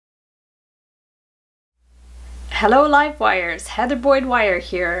Hello live wires, Heather Boyd Wire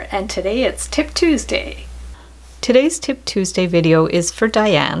here, and today it's Tip Tuesday. Today's Tip Tuesday video is for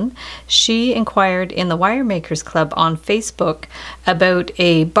Diane. She inquired in the Wire Makers Club on Facebook about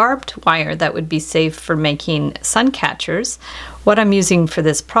a barbed wire that would be safe for making sun catchers. What I'm using for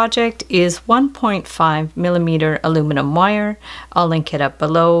this project is 1.5mm aluminum wire. I'll link it up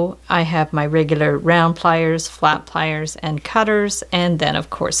below. I have my regular round pliers, flat pliers, and cutters, and then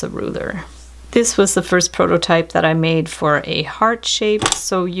of course a ruler. This was the first prototype that I made for a heart shape,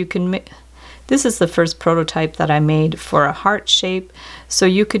 so you can this is the first prototype that I made for a heart shape, so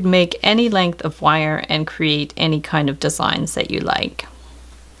you could make any length of wire and create any kind of designs that you like.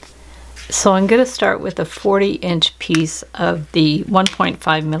 So I'm going to start with a 40-inch piece of the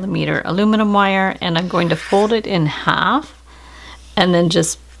 1.5mm aluminum wire, and I'm going to fold it in half and then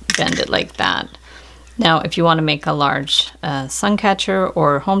just bend it like that. Now, if you want to make a large sun catcher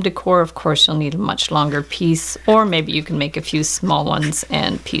or home decor, of course, you'll need a much longer piece, or maybe you can make a few small ones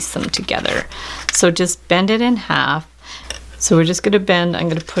and piece them together. So just bend it in half. So we're just going to bend, I'm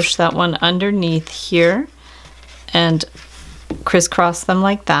going to push that one underneath here and crisscross them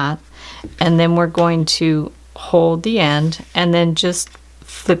like that. And then we're going to hold the end and then just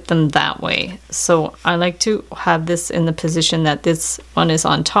flip them that way. So I like to have this in the position that this one is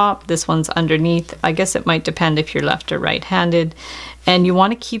on top, this one's underneath. I guess it might depend if you're left or right-handed. And you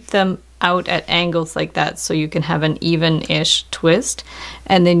want to keep them out at angles like that so you can have an even-ish twist.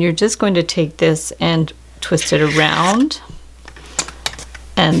 And then you're just going to take this and twist it around.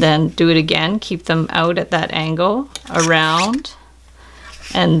 And then do it again. Keep them out at that angle, around.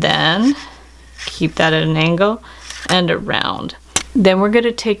 And then keep that at an angle and around. Then we're going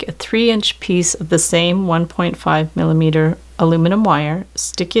to take a 3-inch piece of the same 1.5mm aluminum wire,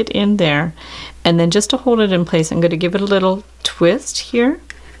 stick it in there, and then just to hold it in place, I'm going to give it a little twist here,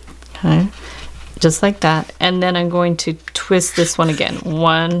 okay, just like that. And then I'm going to twist this one again.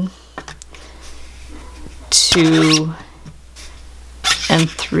 1, 2, and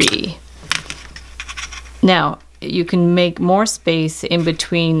 3. Now, you can make more space in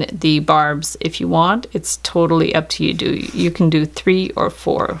between the barbs if you want. It's totally up to you. You can do 3 or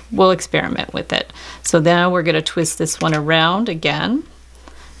 4. We'll experiment with it. So now we're going to twist this one around again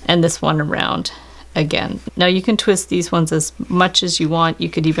and this one around again. Now you can twist these ones as much as you want. You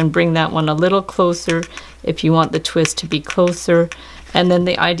could even bring that one a little closer if you want the twist to be closer. And then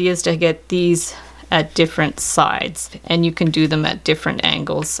the idea is to get these at different sides, and you can do them at different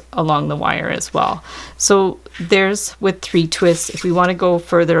angles along the wire as well. So there's with 3 twists. If we want to go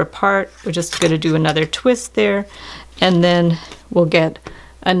further apart, we're just going to do another twist there, and then we'll get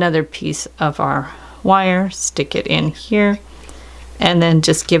another piece of our wire, stick it in here, and then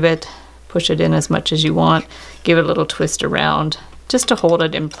just push it in as much as you want, give it a little twist around just to hold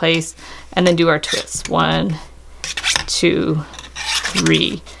it in place, and then do our twists. 1, 2,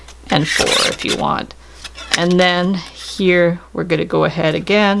 3, and 4 if you want. And then here we're going to go ahead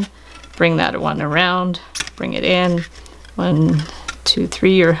again, bring that one around, bring it in, 1, 2,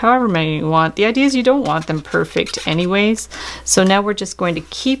 3, or however many you want. The idea is you don't want them perfect anyways. So now we're just going to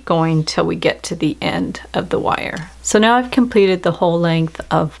keep going till we get to the end of the wire. So now I've completed the whole length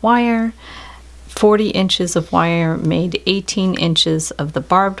of wire. 40 inches of wire made 18 inches of the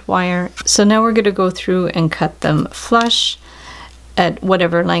barbed wire. So now we're going to go through and cut them flush at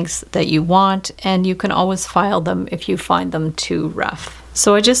whatever lengths that you want, and you can always file them if you find them too rough.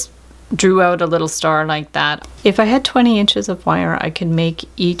 So I just drew out a little star like that. If I had 20 inches of wire, I can make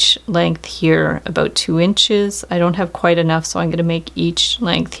each length here about 2 inches. I don't have quite enough, so I'm going to make each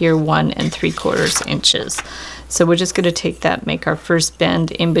length here 1 3/4 inches. So we're just going to take that, make our first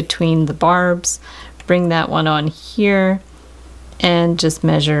bend in between the barbs, bring that one on here, and just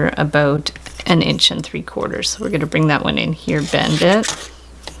measure about 1 3/4 inches. So we're going to bring that one in here, bend it,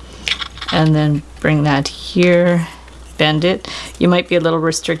 and then bring that here, bend it. You might be a little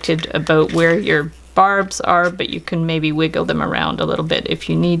restricted about where your barbs are, but you can maybe wiggle them around a little bit if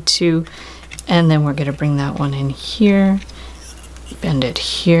you need to. And then we're going to bring that one in here, bend it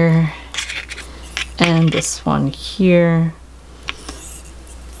here, and this one here.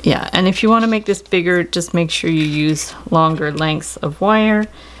 Yeah, and if you want to make this bigger, just make sure you use longer lengths of wire.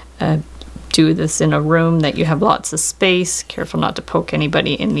 Do this in a room that you have lots of space. Careful not to poke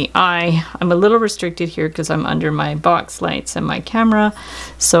anybody in the eye. I'm a little restricted here because I'm under my box lights and my camera,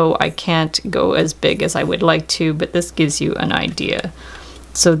 so I can't go as big as I would like to, but this gives you an idea.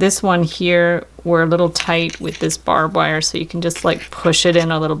 So this one here, we're a little tight with this barbed wire, so you can just like push it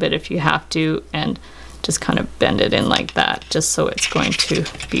in a little bit if you have to, and just kind of bend it in like that, just so it's going to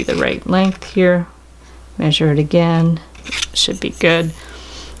be the right length here. Measure it again, should be good.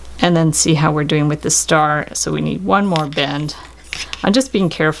 and then see how we're doing with the star. So we need one more bend. I'm just being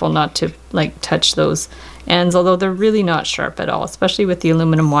careful not to like touch those ends, although they're really not sharp at all, especially with the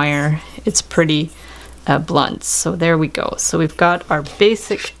aluminum wire. It's pretty blunt. So there we go. So we've got our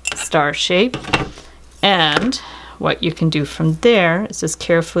basic star shape, and what you can do from there is just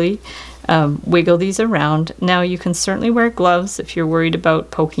carefully wiggle these around. Now you can certainly wear gloves if you're worried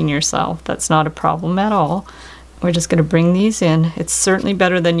about poking yourself. That's not a problem at all. We're just going to bring these in. It's certainly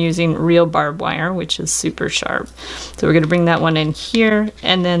better than using real barbed wire, which is super sharp. So we're going to bring that one in here,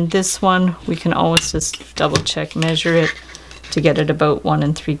 and then this one we can always just double check, measure it to get it about 1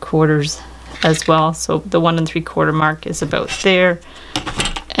 3/4 as well. So the 1 3/4 mark is about there.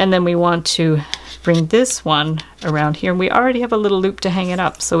 And then we want to bring this one around here. We already have a little loop to hang it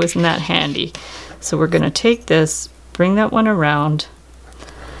up, so isn't that handy? So we're going to take this, bring that one around.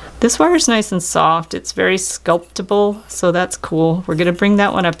 This wire is nice and soft. It's very sculptable, so that's cool. We're going to bring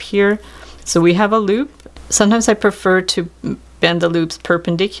that one up here. So we have a loop. Sometimes I prefer to bend the loops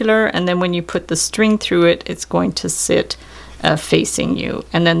perpendicular, and then when you put the string through it, it's going to sit facing you.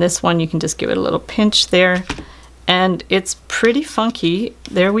 And then this one, you can just give it a little pinch there, and it's pretty funky.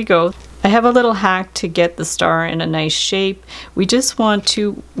 There we go. I have a little hack to get the star in a nice shape. We just want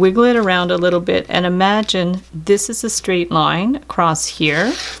to wiggle it around a little bit, and imagine this is a straight line across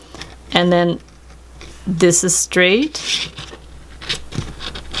here, and then this is straight,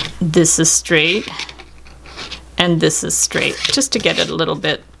 this is straight, and this is straight, just to get it a little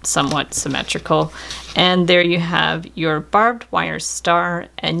bit somewhat symmetrical. And there you have your barbed wire star,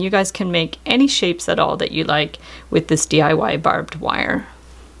 and you guys can make any shapes at all that you like with this DIY barbed wire.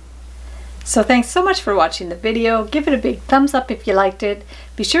 So thanks so much for watching the video. Give it a big thumbs up if you liked it.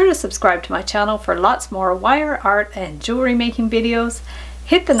 Be sure to subscribe to my channel for lots more wire art and jewelry making videos.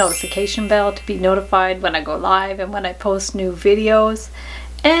 Hit the notification bell to be notified when I go live and when I post new videos.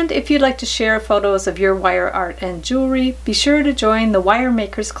 And if you'd like to share photos of your wire art and jewelry, be sure to join the Wire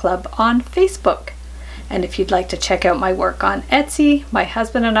Makers Club on Facebook. And if you'd like to check out my work on Etsy, my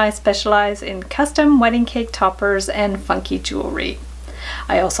husband and I specialize in custom wedding cake toppers and funky jewelry.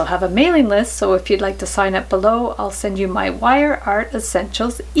 I also have a mailing list, so if you'd like to sign up below, I'll send you my Wire Art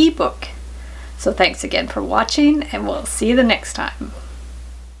Essentials ebook. So thanks again for watching, and we'll see you the next time.